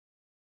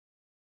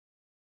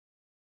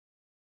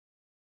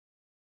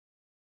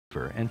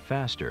safer and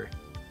faster.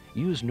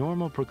 Use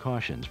normal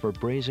precautions for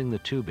brazing the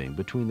tubing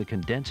between the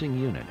condensing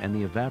unit and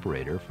the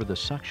evaporator for the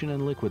suction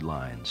and liquid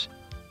lines.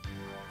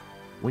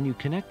 When you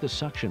connect the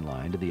suction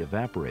line to the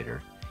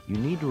evaporator, you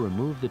need to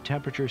remove the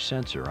temperature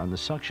sensor on the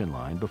suction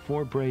line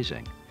before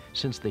brazing,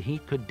 since the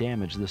heat could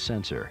damage the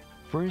sensor.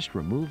 First,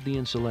 remove the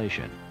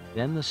insulation,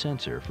 then the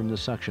sensor from the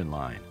suction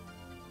line.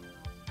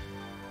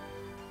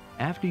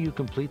 After you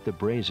complete the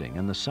brazing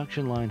and the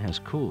suction line has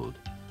cooled,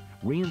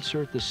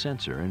 reinsert the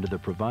sensor into the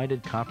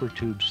provided copper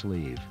tube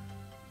sleeve.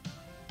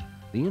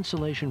 The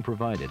insulation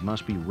provided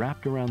must be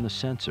wrapped around the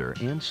sensor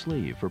and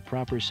sleeve for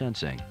proper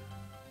sensing.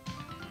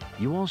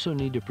 You also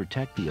need to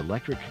protect the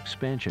electric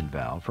expansion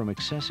valve from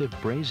excessive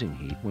brazing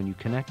heat when you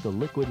connect the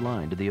liquid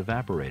line to the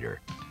evaporator.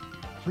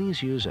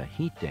 Please use a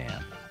heat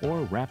dam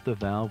or wrap the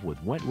valve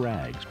with wet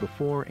rags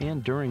before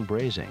and during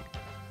brazing.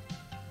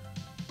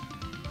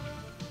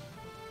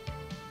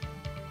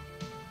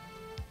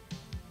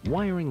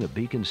 Wiring the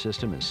beacon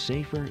system is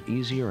safer,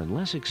 easier, and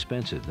less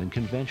expensive than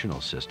conventional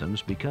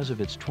systems because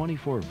of its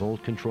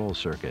 24-volt control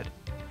circuit.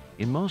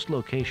 In most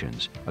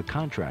locations, a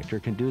contractor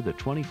can do the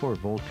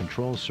 24-volt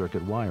control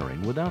circuit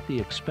wiring without the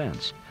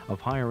expense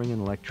of hiring an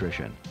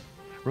electrician.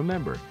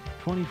 Remember,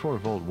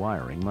 24-volt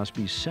wiring must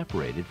be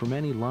separated from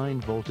any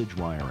line voltage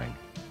wiring.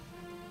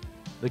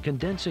 The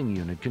condensing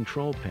unit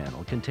control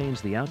panel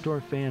contains the outdoor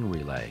fan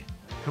relay,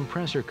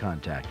 compressor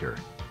contactor,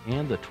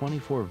 and the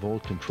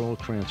 24-volt control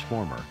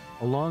transformer,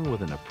 along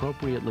with an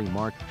appropriately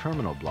marked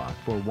terminal block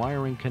for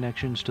wiring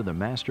connections to the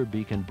master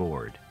beacon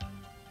board.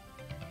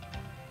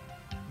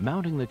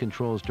 Mounting the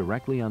controls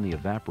directly on the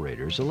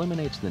evaporators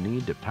eliminates the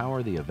need to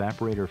power the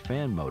evaporator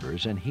fan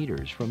motors and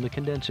heaters from the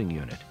condensing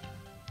unit.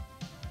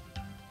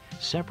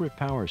 Separate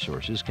power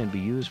sources can be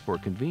used for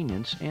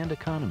convenience and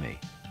economy.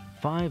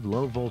 5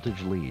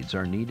 low-voltage leads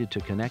are needed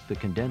to connect the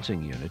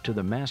condensing unit to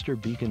the master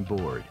beacon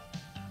board.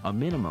 A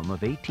minimum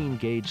of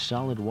 18-gauge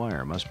solid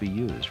wire must be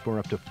used for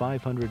up to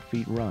 500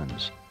 feet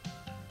runs.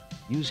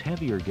 Use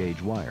heavier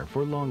gauge wire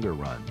for longer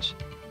runs.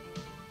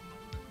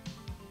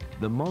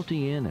 The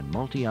multi-in and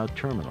multi-out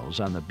terminals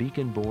on the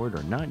beacon board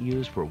are not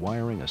used for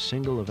wiring a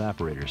single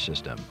evaporator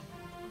system.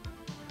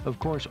 Of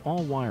course,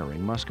 all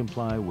wiring must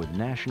comply with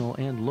national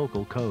and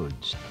local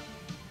codes.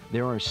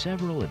 There are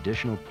several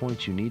additional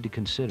points you need to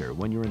consider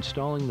when you're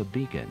installing the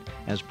beacon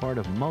as part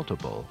of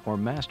multiple or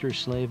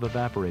master-slave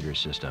evaporator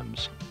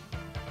systems.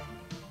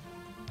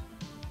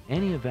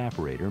 Any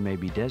evaporator may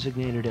be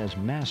designated as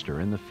master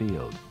in the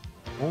field.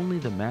 Only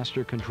the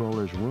master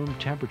controller's room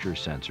temperature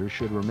sensor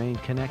should remain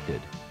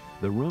connected.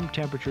 The room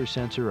temperature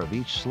sensor of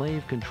each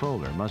slave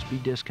controller must be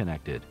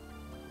disconnected.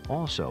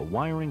 Also,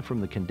 wiring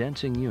from the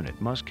condensing unit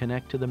must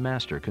connect to the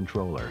master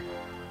controller.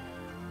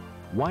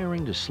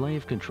 Wiring to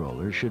slave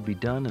controllers should be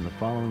done in the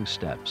following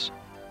steps.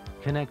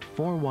 Connect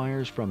 4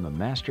 wires from the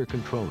master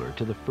controller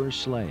to the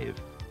first slave.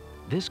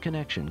 This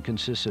connection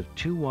consists of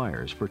 2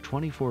 wires for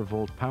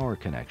 24-volt power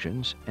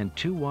connections and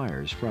 2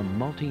 wires from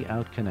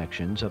multi-out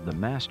connections of the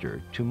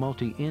master to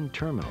multi-in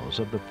terminals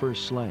of the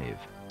first slave.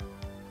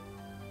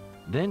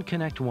 Then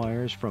connect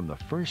wires from the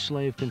first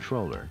slave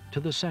controller to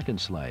the second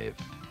slave.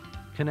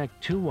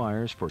 Connect 2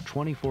 wires for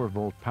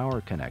 24-volt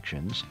power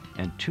connections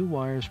and 2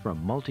 wires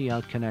from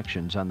multi-out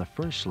connections on the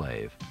first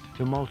slave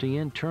to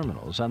multi-in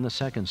terminals on the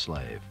second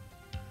slave.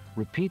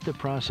 Repeat the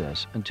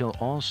process until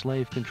all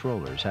slave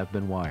controllers have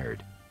been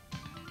wired.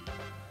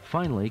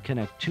 Finally,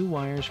 connect 2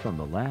 wires from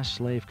the last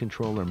slave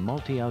controller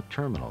multi-out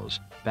terminals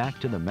back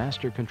to the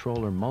master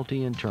controller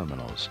multi-in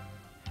terminals.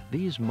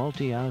 These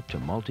multi-out to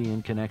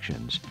multi-in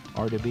connections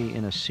are to be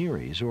in a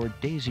series or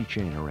daisy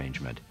chain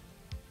arrangement.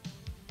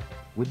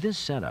 With this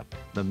setup,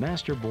 the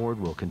master board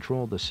will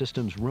control the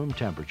system's room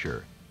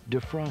temperature,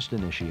 defrost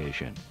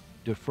initiation,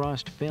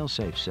 defrost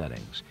failsafe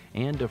settings,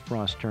 and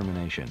defrost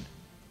termination.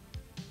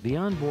 The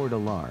onboard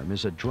alarm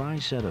is a dry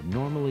set of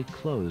normally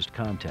closed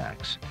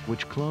contacts,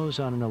 which close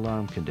on an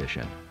alarm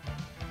condition.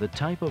 The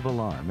type of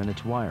alarm and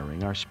its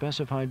wiring are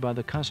specified by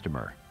the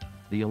customer.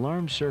 The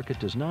alarm circuit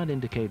does not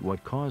indicate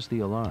what caused the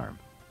alarm.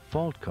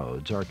 Fault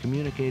codes are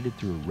communicated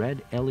through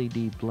red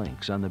LED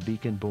blinks on the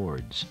beacon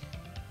boards.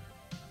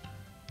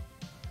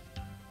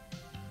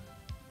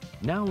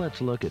 Now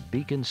let's look at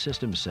beacon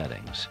system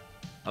settings.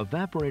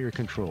 Evaporator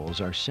controls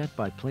are set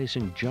by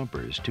placing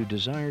jumpers to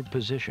desired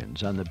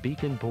positions on the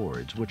beacon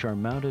boards, which are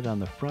mounted on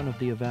the front of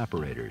the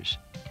evaporators.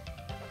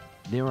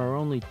 There are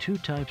only 2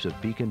 types of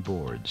beacon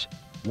boards,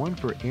 one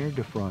for air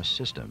defrost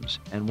systems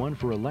and one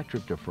for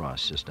electric defrost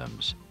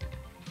systems.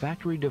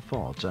 Factory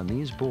defaults on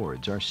these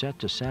boards are set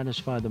to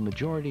satisfy the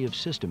majority of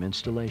system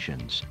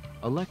installations.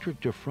 Electric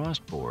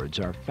defrost boards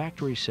are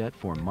factory set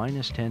for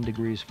 -10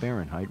 degrees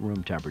Fahrenheit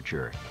room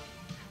temperature.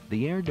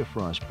 The air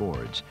defrost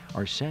boards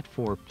are set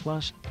for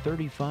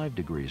 +35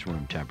 degrees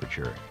room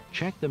temperature.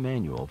 Check the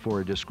manual for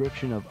a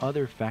description of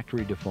other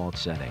factory default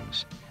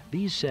settings.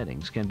 These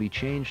settings can be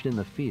changed in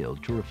the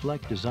field to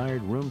reflect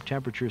desired room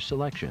temperature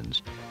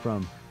selections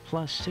from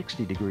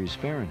 +60 degrees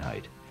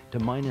Fahrenheit to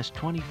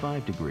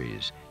 -25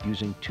 degrees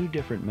using 2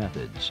 different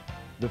methods.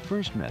 The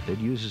first method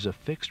uses a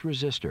fixed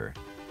resistor.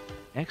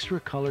 Extra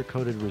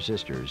color-coded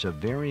resistors of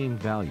varying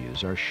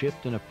values are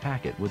shipped in a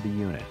packet with the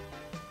unit.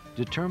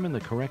 Determine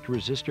the correct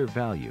resistor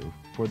value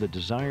for the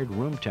desired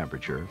room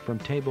temperature from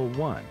Table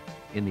 1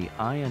 in the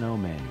I&O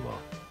manual.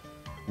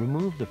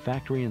 Remove the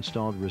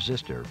factory-installed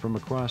resistor from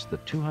across the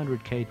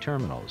 200K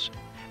terminals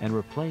and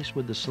replace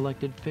with the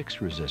selected fixed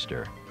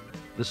resistor.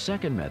 The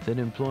second method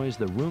employs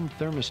the room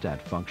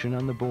thermostat function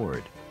on the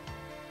board.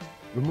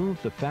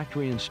 Remove the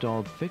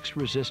factory-installed fixed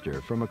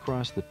resistor from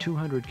across the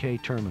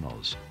 200K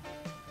terminals.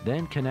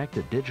 Then connect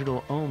a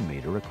digital ohm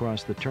meter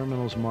across the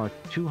terminals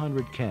marked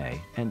 200K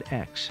and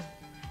X.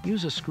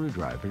 Use a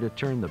screwdriver to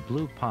turn the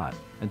blue pot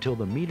until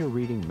the meter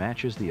reading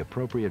matches the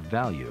appropriate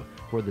value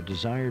for the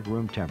desired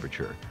room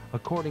temperature,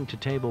 according to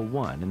Table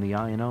 1 in the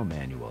I&O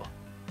manual.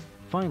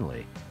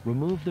 Finally,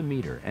 remove the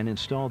meter and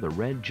install the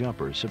red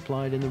jumper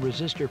supplied in the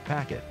resistor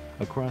packet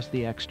across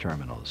the X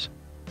terminals.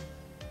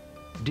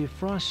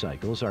 Defrost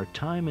cycles are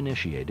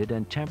time-initiated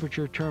and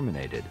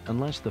temperature-terminated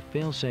unless the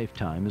fail-safe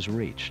time is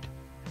reached.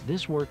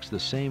 This works the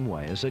same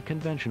way as a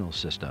conventional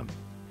system.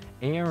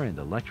 Air and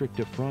electric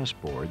defrost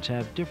boards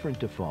have different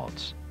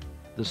defaults.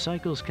 The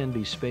cycles can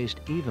be spaced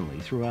evenly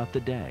throughout the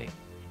day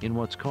in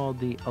what's called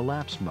the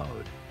elapsed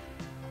mode,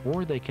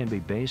 or they can be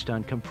based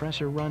on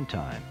compressor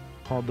runtime,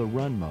 called the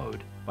run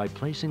mode, by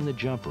placing the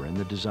jumper in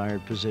the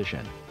desired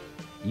position.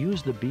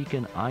 Use the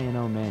Beacon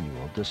I&O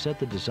manual to set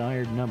the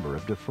desired number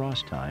of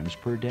defrost times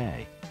per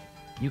day.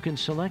 You can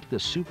select the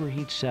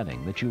superheat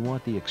setting that you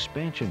want the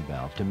expansion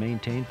valve to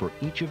maintain for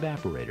each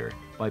evaporator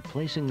by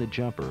placing the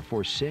jumper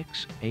for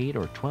 6, 8,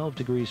 or 12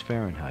 degrees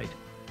Fahrenheit.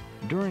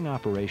 During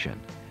operation,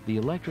 the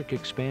electric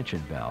expansion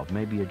valve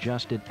may be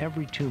adjusted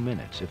every 2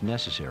 minutes if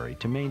necessary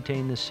to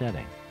maintain this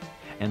setting,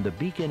 and the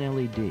Beacon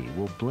LED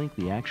will blink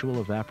the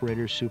actual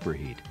evaporator's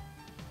superheat.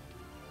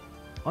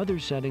 Other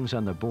settings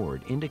on the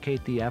board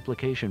indicate the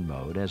application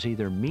mode as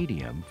either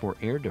medium for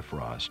air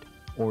defrost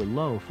or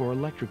low for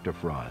electric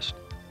defrost.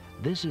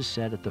 This is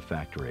set at the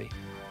factory.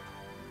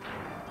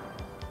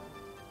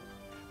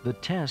 The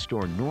test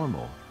or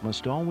normal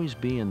must always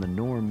be in the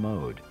norm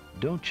mode.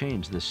 Don't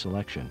change this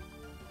selection.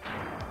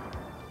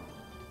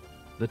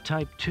 The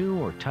Type 2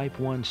 or Type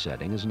 1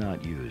 setting is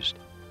not used.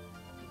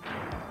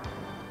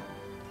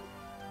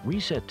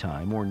 Reset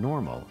time or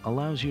normal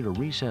allows you to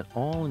reset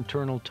all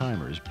internal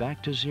timers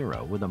back to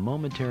 0 with a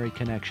momentary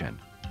connection.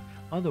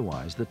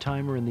 Otherwise, the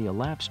timer in the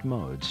elapsed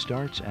mode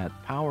starts at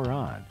power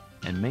on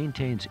and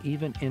maintains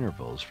even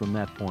intervals from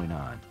that point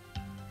on.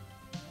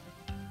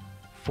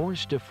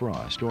 Forced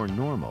defrost or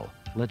normal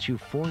lets you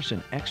force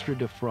an extra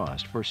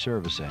defrost for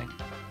servicing.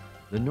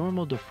 The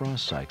normal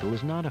defrost cycle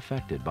is not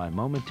affected by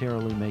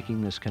momentarily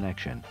making this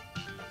connection.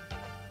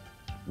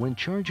 When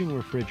charging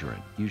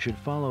refrigerant, you should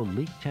follow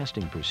leak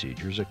testing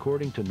procedures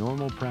according to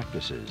normal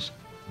practices.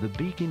 The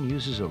Beacon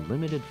uses a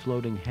limited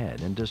floating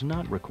head and does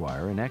not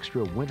require an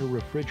extra winter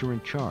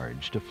refrigerant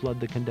charge to flood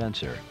the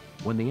condenser.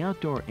 When the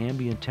outdoor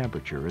ambient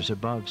temperature is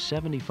above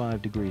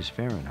 75 degrees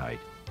Fahrenheit,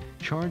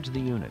 charge the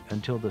unit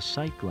until the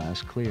sight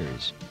glass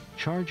clears.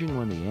 Charging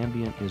when the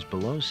ambient is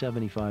below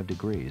 75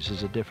 degrees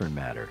is a different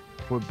matter.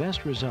 For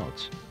best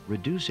results,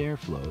 reduce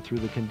airflow through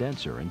the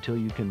condenser until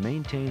you can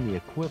maintain the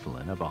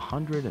equivalent of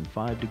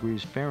 105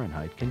 degrees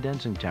Fahrenheit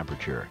condensing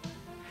temperature.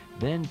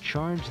 Then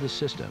charge the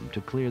system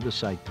to clear the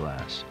sight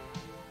glass.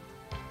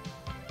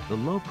 The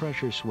low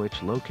pressure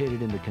switch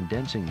located in the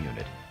condensing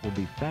unit will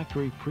be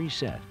factory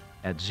preset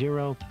at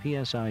 0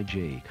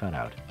 psig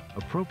cutout.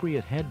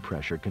 Appropriate head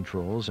pressure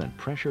controls and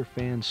pressure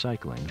fan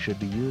cycling should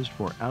be used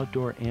for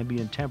outdoor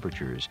ambient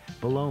temperatures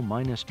below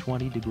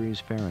 -20 degrees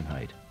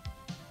Fahrenheit.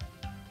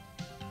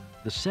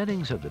 The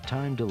settings of the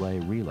time delay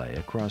relay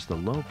across the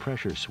low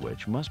pressure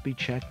switch must be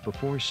checked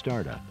before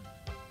startup.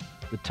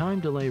 The time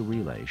delay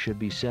relay should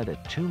be set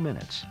at 2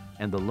 minutes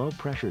and the low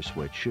pressure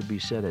switch should be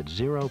set at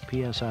 0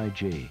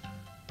 psig.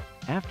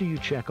 After you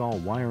check all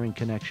wiring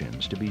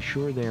connections to be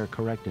sure they are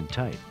correct and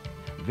tight,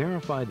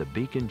 verify the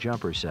Beacon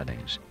jumper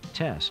settings,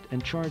 test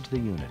and charge the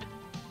unit.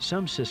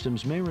 Some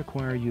systems may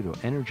require you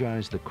to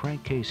energize the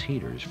crankcase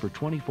heaters for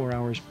 24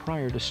 hours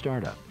prior to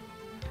startup.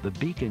 The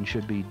Beacon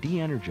should be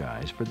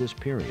de-energized for this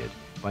period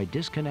by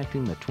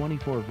disconnecting the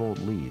 24-volt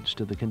leads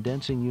to the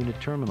condensing unit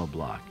terminal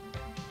block.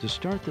 To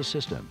start the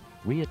system,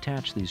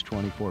 reattach these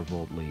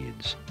 24-volt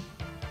leads.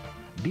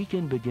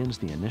 Beacon begins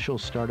the initial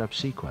startup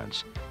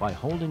sequence by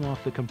holding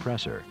off the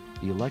compressor,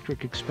 the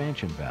electric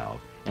expansion valve,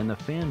 and the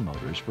fan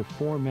motors for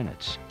 4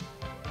 minutes.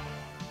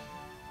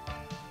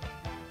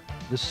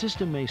 The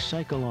system may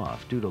cycle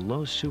off due to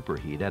low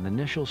superheat at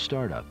initial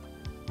startup.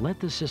 Let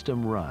the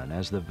system run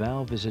as the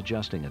valve is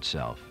adjusting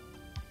itself.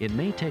 It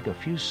may take a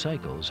few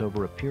cycles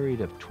over a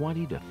period of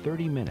 20 to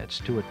 30 minutes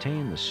to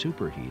attain the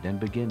superheat and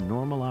begin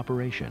normal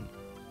operation.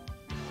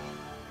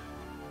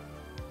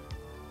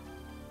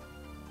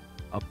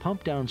 A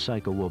pump down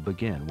cycle will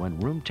begin when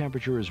room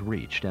temperature is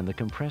reached and the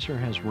compressor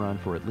has run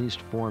for at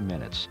least 4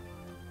 minutes.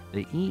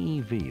 The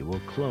EEV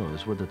will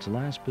close with its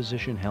last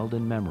position held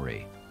in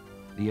memory.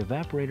 The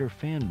evaporator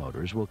fan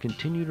motors will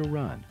continue to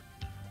run.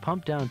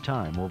 Pump down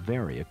time will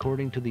vary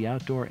according to the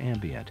outdoor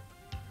ambient.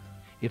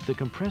 If the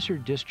compressor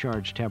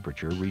discharge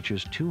temperature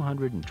reaches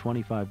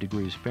 225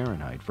 degrees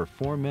Fahrenheit for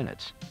 4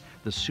 minutes,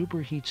 the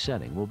superheat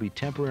setting will be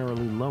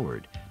temporarily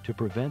lowered to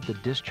prevent the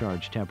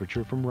discharge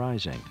temperature from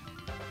rising.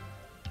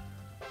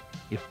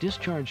 If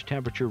discharge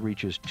temperature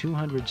reaches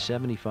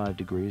 275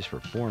 degrees for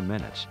 4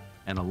 minutes,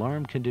 an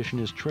alarm condition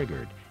is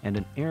triggered and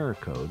an error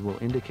code will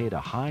indicate a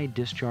high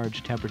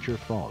discharge temperature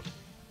fault.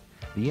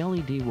 The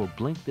LED will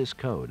blink this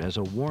code as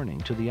a warning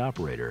to the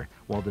operator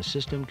while the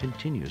system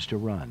continues to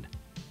run.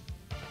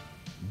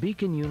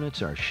 Beacon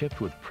units are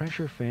shipped with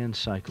pressure fan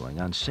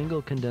cycling on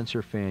single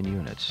condenser fan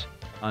units.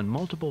 On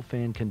multiple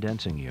fan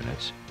condensing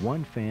units,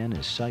 one fan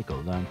is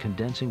cycled on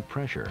condensing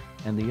pressure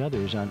and the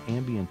others on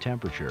ambient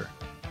temperature.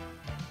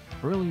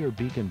 Earlier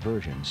Beacon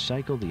versions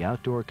cycled the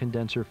outdoor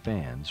condenser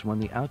fans when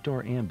the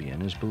outdoor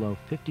ambient is below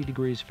 50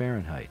 degrees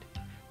Fahrenheit.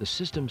 The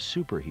system's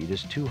superheat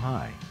is too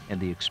high and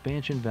the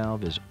expansion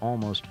valve is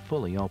almost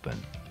fully open.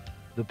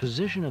 The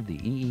position of the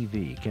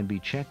EEV can be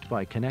checked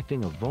by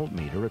connecting a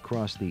voltmeter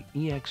across the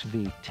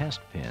EXV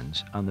test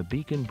pins on the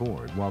Beacon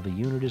board while the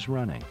unit is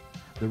running.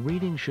 The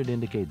reading should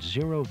indicate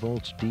 0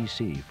 volts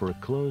DC for a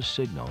closed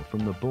signal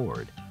from the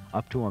board,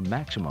 up to a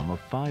maximum of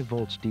 5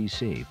 volts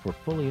DC for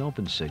fully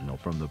open signal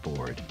from the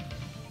board.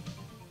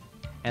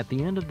 At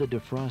the end of the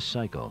defrost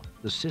cycle,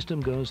 the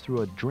system goes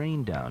through a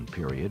drain down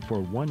period for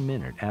 1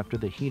 minute after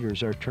the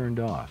heaters are turned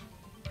off.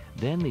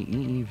 Then the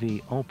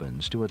EEV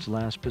opens to its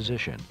last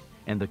position,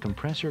 and the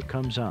compressor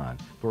comes on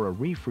for a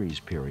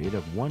refreeze period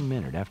of 1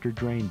 minute after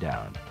drain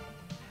down.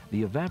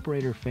 The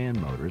evaporator fan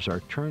motors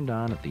are turned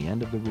on at the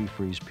end of the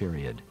refreeze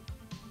period.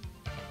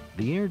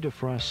 The air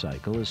defrost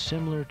cycle is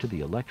similar to the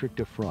electric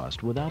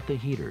defrost without the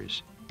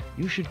heaters.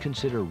 You should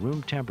consider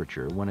room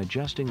temperature when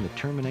adjusting the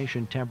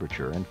termination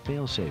temperature and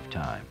failsafe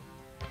time.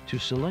 To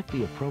select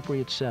the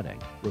appropriate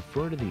setting,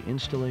 refer to the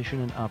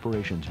Installation and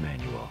Operations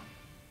Manual.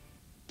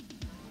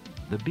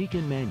 The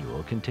Beacon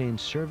Manual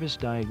contains service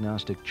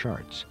diagnostic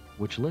charts,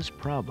 which list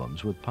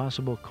problems with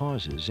possible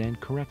causes and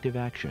corrective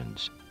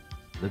actions.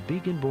 The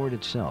Beacon board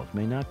itself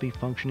may not be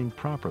functioning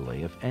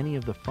properly if any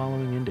of the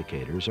following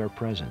indicators are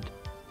present.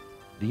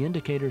 The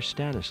indicator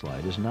status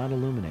light is not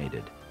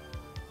illuminated.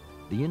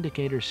 The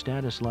indicator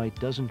status light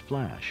doesn't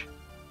flash.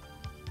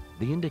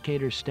 The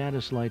indicator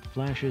status light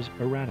flashes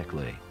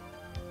erratically.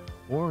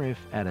 Or if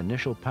at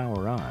initial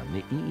power on,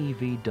 the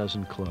EEV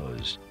doesn't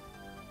close.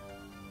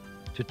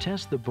 To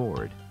test the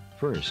board,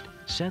 first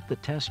set the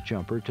test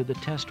jumper to the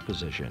test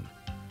position.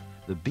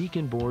 The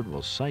Beacon board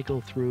will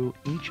cycle through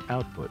each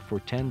output for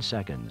 10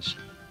 seconds.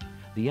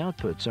 The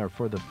outputs are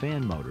for the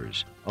fan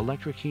motors,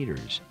 electric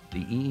heaters,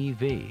 the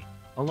EEV,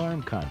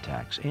 alarm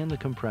contacts, and the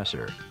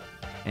compressor.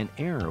 An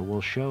error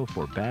will show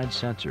for bad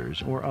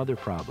sensors or other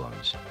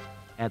problems.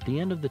 At the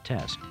end of the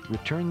test,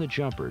 return the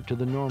jumper to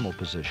the normal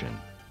position.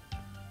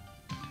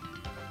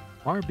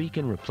 Our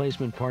Beacon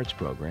replacement parts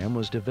program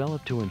was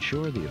developed to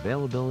ensure the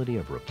availability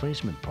of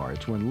replacement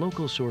parts when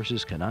local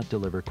sources cannot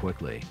deliver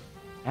quickly.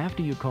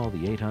 After you call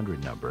the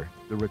 800 number,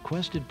 the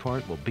requested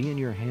part will be in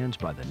your hands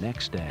by the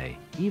next day,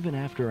 even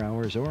after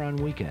hours or on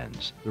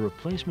weekends. The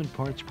replacement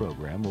parts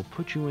program will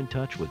put you in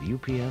touch with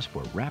UPS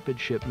for rapid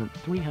shipment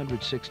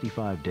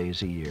 365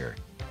 days a year.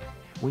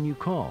 When you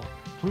call,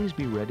 please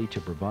be ready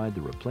to provide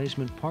the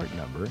replacement part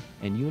number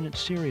and unit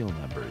serial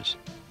numbers.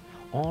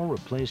 All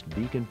replaced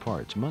Beacon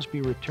parts must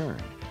be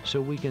returned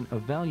so we can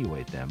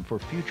evaluate them for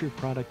future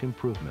product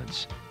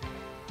improvements.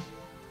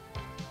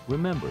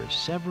 Remember,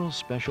 several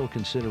special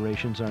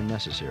considerations are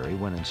necessary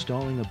when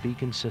installing a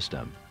Beacon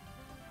system.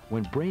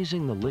 When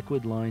brazing the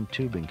liquid line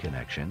tubing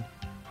connection,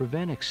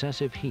 prevent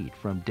excessive heat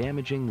from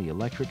damaging the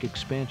electric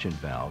expansion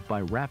valve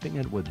by wrapping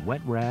it with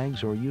wet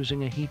rags or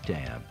using a heat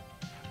dam.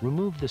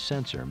 Remove the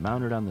sensor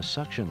mounted on the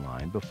suction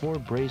line before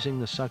brazing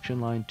the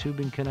suction line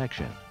tubing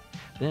connection.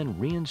 Then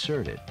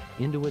reinsert it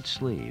into its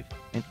sleeve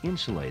and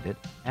insulate it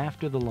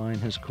after the line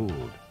has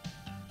cooled.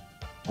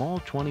 All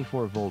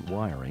 24-volt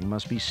wiring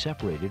must be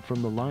separated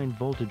from the line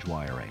voltage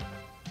wiring.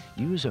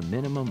 Use a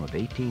minimum of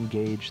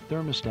 18-gauge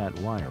thermostat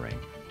wiring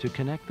to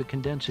connect the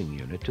condensing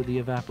unit to the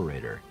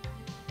evaporator.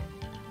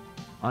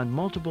 On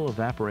multiple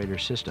evaporator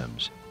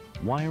systems,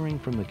 wiring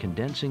from the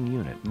condensing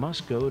unit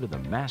must go to the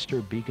master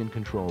Beacon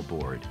control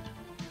board.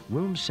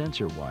 Room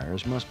sensor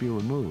wires must be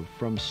removed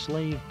from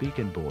slave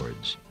Beacon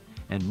boards,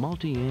 and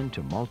multi-in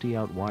to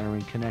multi-out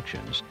wiring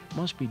connections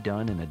must be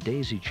done in a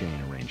daisy chain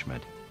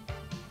arrangement.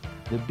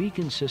 The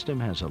Beacon system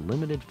has a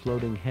limited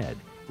floating head,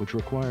 which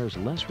requires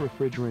less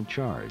refrigerant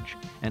charge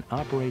and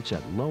operates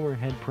at lower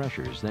head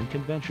pressures than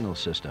conventional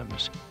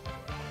systems.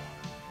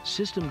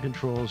 System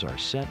controls are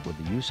set with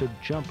the use of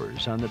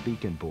jumpers on the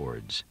Beacon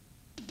boards.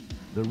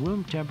 The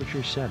room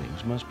temperature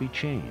settings must be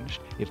changed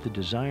if the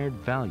desired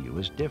value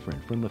is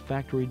different from the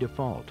factory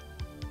default.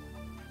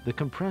 The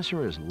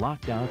compressor is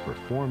locked out for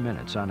 4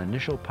 minutes on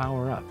initial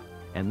power up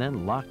and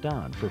then locked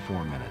on for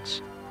 4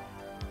 minutes.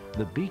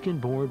 The Beacon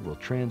board will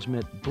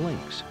transmit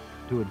blinks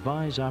to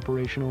advise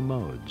operational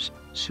modes,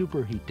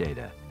 superheat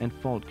data, and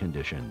fault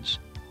conditions.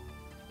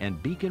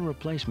 And Beacon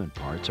replacement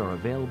parts are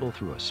available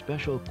through a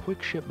special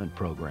quick shipment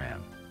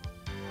program.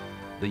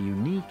 The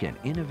unique and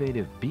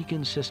innovative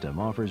Beacon system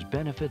offers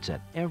benefits at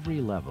every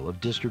level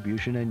of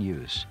distribution and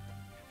use.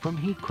 From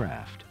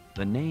Heatcraft,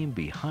 the name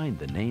behind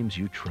the names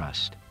you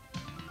trust,